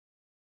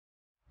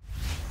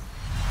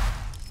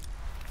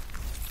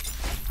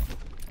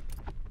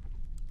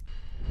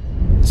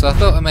So I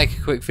thought I'd make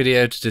a quick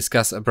video to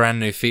discuss a brand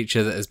new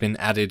feature that has been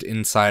added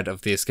inside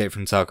of the Escape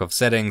from Tarkov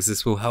settings.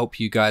 This will help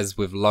you guys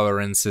with lower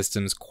end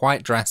systems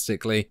quite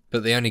drastically,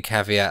 but the only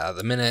caveat at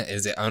the minute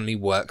is it only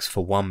works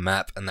for one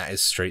map, and that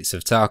is Streets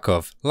of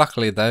Tarkov.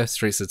 Luckily though,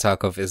 Streets of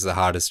Tarkov is the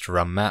hardest to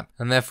run map,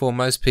 and therefore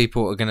most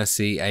people are going to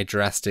see a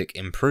drastic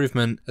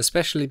improvement,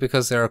 especially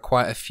because there are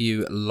quite a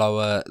few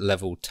lower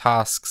level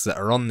tasks that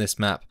are on this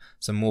map,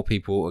 so more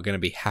people are going to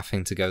be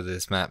having to go to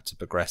this map to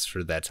progress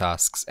through their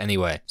tasks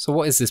anyway. So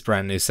what is this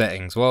brand new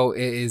settings? Well,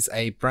 it is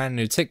a brand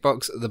new tick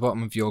box at the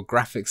bottom of your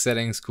graphics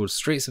settings called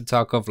Streets of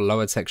Tarkov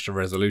Lower Texture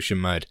Resolution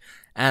Mode,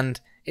 and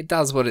it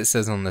does what it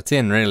says on the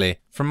tin, really.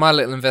 From my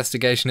little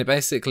investigation, it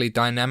basically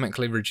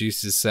dynamically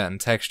reduces certain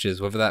textures,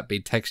 whether that be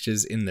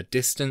textures in the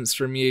distance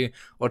from you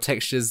or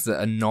textures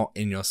that are not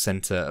in your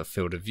center of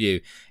field of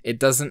view. It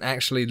doesn't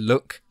actually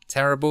look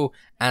terrible,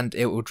 and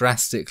it will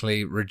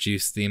drastically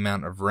reduce the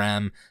amount of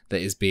RAM that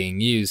is being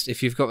used.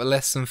 If you've got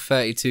less than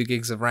 32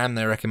 gigs of RAM,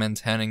 they recommend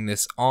turning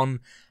this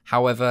on.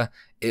 However,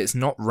 it's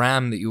not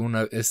RAM that you'll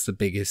notice the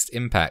biggest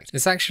impact.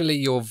 It's actually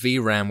your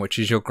VRAM, which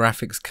is your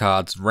graphics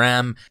card's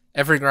RAM.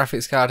 Every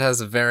graphics card has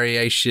a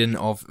variation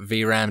of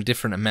VRAM,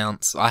 different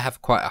amounts. I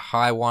have quite a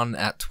high one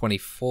at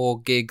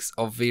 24 gigs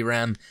of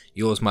VRAM.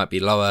 Yours might be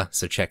lower,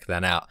 so check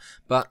that out.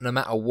 But no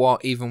matter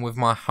what, even with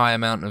my high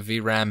amount of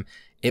VRAM,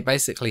 it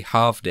basically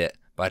halved it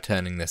by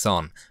turning this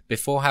on.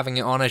 Before having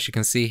it on, as you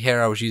can see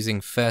here, I was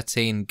using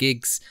 13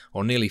 gigs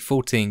or nearly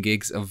 14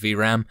 gigs of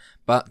VRAM,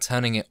 but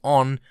turning it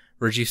on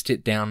reduced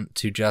it down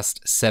to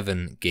just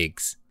 7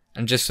 gigs.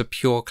 And just for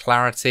pure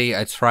clarity,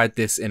 I tried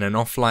this in an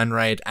offline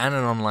raid and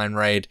an online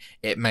raid.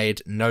 It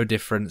made no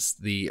difference.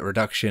 The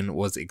reduction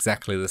was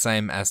exactly the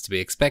same as to be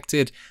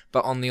expected,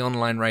 but on the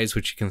online raids,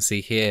 which you can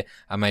see here,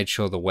 I made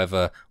sure the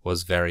weather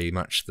was very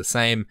much the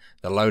same,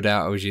 the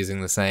loadout I was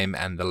using the same,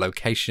 and the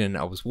location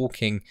I was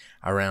walking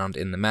around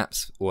in the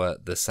maps were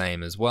the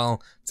same as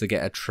well, to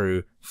get a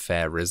true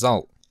fair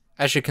result.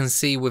 As you can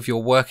see with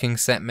your working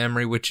set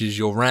memory, which is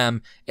your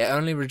RAM, it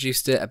only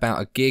reduced it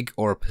about a gig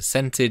or a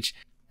percentage.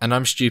 And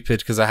I'm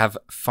stupid because I have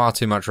far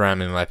too much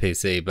RAM in my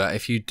PC, but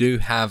if you do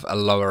have a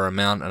lower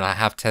amount, and I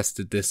have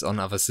tested this on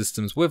other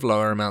systems with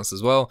lower amounts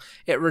as well,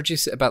 it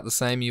reduces it about the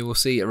same. You will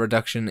see a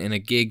reduction in a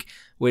gig,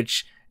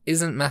 which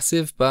isn't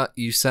massive, but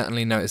you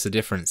certainly notice a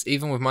difference.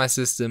 Even with my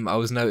system, I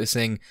was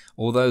noticing,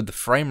 although the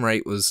frame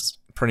rate was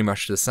pretty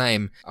much the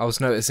same, I was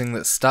noticing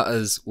that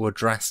stutters were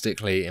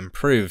drastically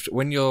improved.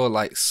 When you're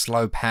like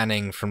slow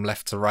panning from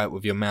left to right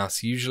with your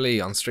mouse, usually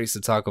on Streets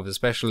of Tarkov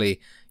especially,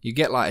 you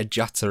get like a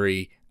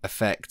juddery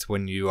effect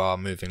when you are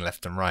moving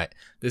left and right.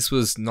 This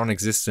was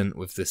non-existent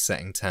with this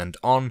setting turned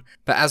on,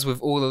 but as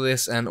with all of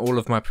this and all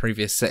of my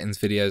previous settings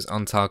videos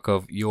on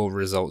Tarkov, your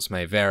results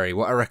may vary.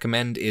 What I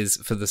recommend is,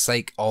 for the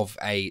sake of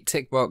a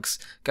tick box,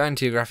 go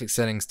into your graphics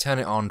settings, turn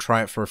it on,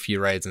 try it for a few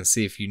raids and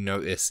see if you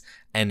notice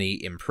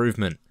any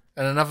improvement.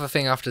 And another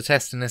thing, after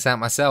testing this out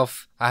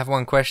myself, I have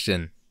one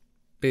question.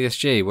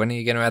 BSG, when are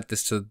you going to add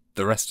this to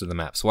the rest of the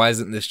maps? Why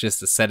isn't this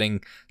just a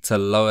setting to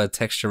lower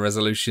texture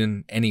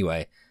resolution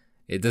anyway?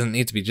 It doesn't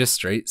need to be just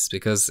Streets,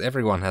 because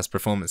everyone has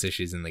performance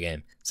issues in the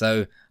game.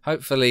 So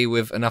hopefully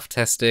with enough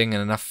testing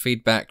and enough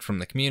feedback from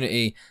the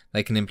community,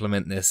 they can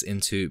implement this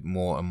into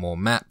more and more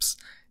maps.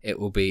 It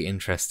will be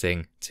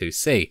interesting to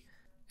see.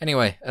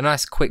 Anyway, a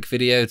nice quick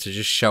video to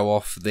just show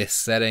off this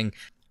setting.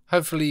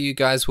 Hopefully you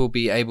guys will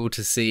be able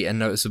to see a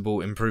noticeable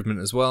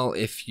improvement as well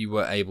if you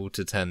were able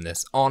to turn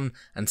this on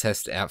and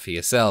test it out for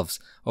yourselves.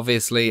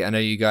 Obviously, I know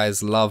you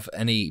guys love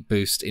any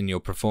boost in your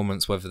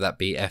performance, whether that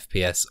be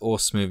FPS or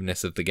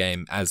smoothness of the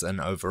game as an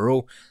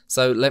overall.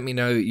 So let me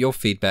know your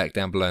feedback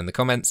down below in the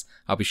comments.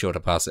 I'll be sure to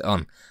pass it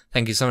on.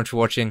 Thank you so much for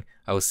watching.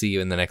 I will see you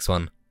in the next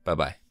one. Bye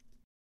bye.